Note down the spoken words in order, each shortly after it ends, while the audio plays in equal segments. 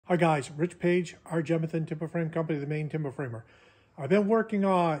Hi guys, Rich Page, our Jemison Timber Frame Company, the main timber framer. I've been working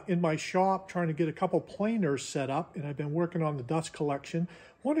in my shop trying to get a couple planers set up, and I've been working on the dust collection.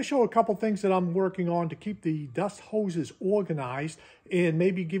 I want to show a couple things that I'm working on to keep the dust hoses organized and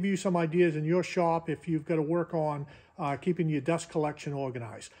maybe give you some ideas in your shop if you've got to work on keeping your dust collection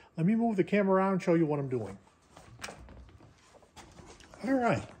organized. Let me move the camera around and show you what I'm doing. All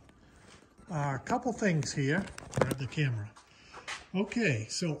right, a couple things here. Grab the camera. Okay,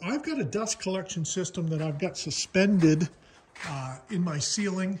 so I've got a dust collection system that I've got suspended in my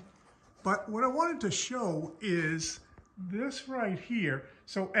ceiling, but what I wanted to show is this right here.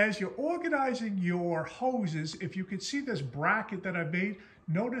 So as you're organizing your hoses, if you can see this bracket that I made,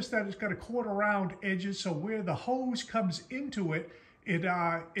 notice that it's got a quarter round edges, so where the hose comes into it,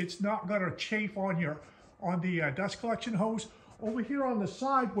 it's not going to chafe on the dust collection hose. Over here on the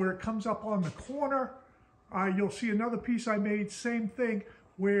side where it comes up on the corner, you'll see another piece I made, same thing,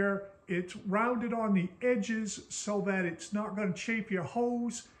 where it's rounded on the edges so that it's not going to chafe your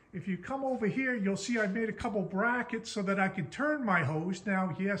hose. If you come over here, you'll see I made a couple brackets so that I can turn my hose.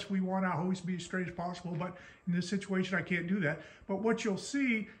 Now, yes, we want our hose to be as straight as possible, but in this situation, I can't do that. But what you'll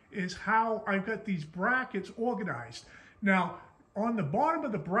see is how I've got these brackets organized. Now, on the bottom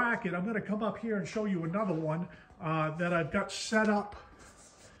of the bracket, I'm going to come up here and show you another one that I've got set up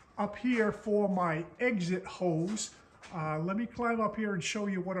here for my exit hose. Let me climb up here and show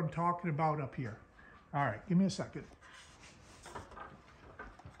you what I'm talking about up here. All right, give me a second.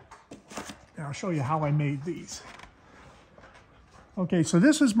 And I'll show you how I made these. Okay, so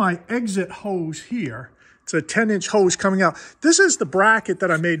this is my exit hose here. It's a 10-inch hose coming out. This is the bracket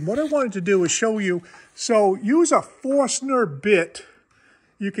that I made. And what I wanted to do is show you, so use a Forstner bit.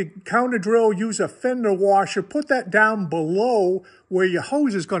 You can counter drill, use a fender washer, put that down below where your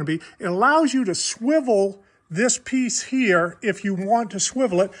hose is going to be. It allows you to swivel this piece here if you want to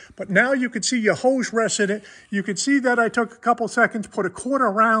swivel it, but now you can see your hose rests in it. You can see that I took a couple seconds, put a quarter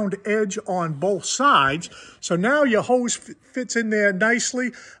round edge on both sides. So now your hose fits in there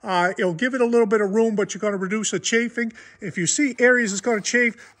nicely. It'll give it a little bit of room, but you're going to reduce the chafing. If you see areas it's going to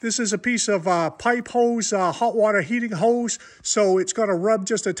chafe, this is a piece of pipe hose, hot water heating hose. So it's going to rub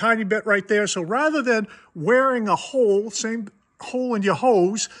just a tiny bit right there. So rather than wearing a hole, same hole in your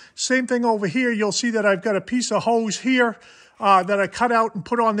hose, same thing over here. You'll see that I've got a piece of hose here that I cut out and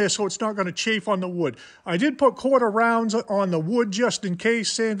put on there so it's not going to chafe on the wood. I did put quarter rounds on the wood just in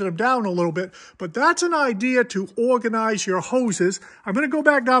case, sanded them down a little bit, but that's an idea to organize your hoses. I'm going to go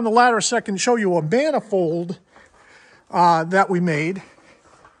back down the ladder a second and show you a manifold that we made.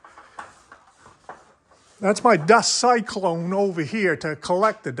 That's my dust cyclone over here to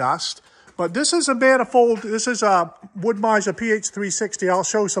collect the dust. But this is a manifold. This is a Wood-Mizer PH360. I'll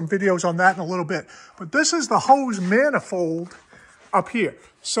show some videos on that in a little bit. But this is the hose manifold up here.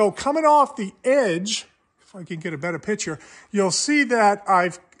 So coming off the edge, if I can get a better picture, you'll see that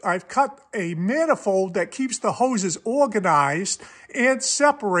I've cut a manifold that keeps the hoses organized and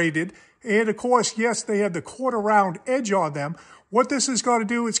separated. And of course, yes, they have the quarter round edge on them. What this is going to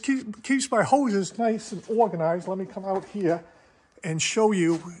do is keeps my hoses nice and organized. Let me come out here and show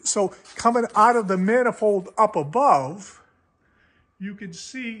you. So coming out of the manifold up above, you can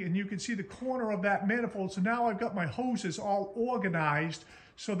see the corner of that manifold. So now I've got my hoses all organized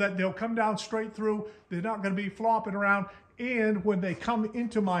so that they'll come down straight through. They're not going to be flopping around. And when they come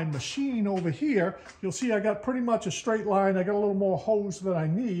into my machine over here, you'll see I got pretty much a straight line. I got a little more hose than I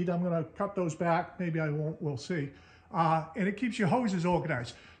need. I'm going to cut those back. Maybe I won't, we'll see. And it keeps your hoses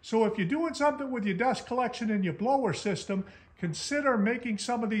organized. So if you're doing something with your dust collection in your blower system, consider making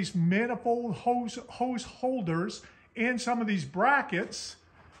some of these manifold hose holders and some of these brackets,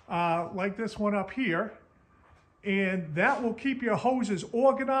 like this one up here. And that will keep your hoses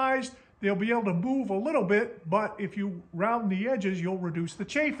organized. They'll be able to move a little bit, but if you round the edges, you'll reduce the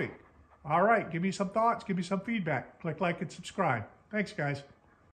chafing. All right, give me some thoughts, give me some feedback. Click like and subscribe. Thanks, guys.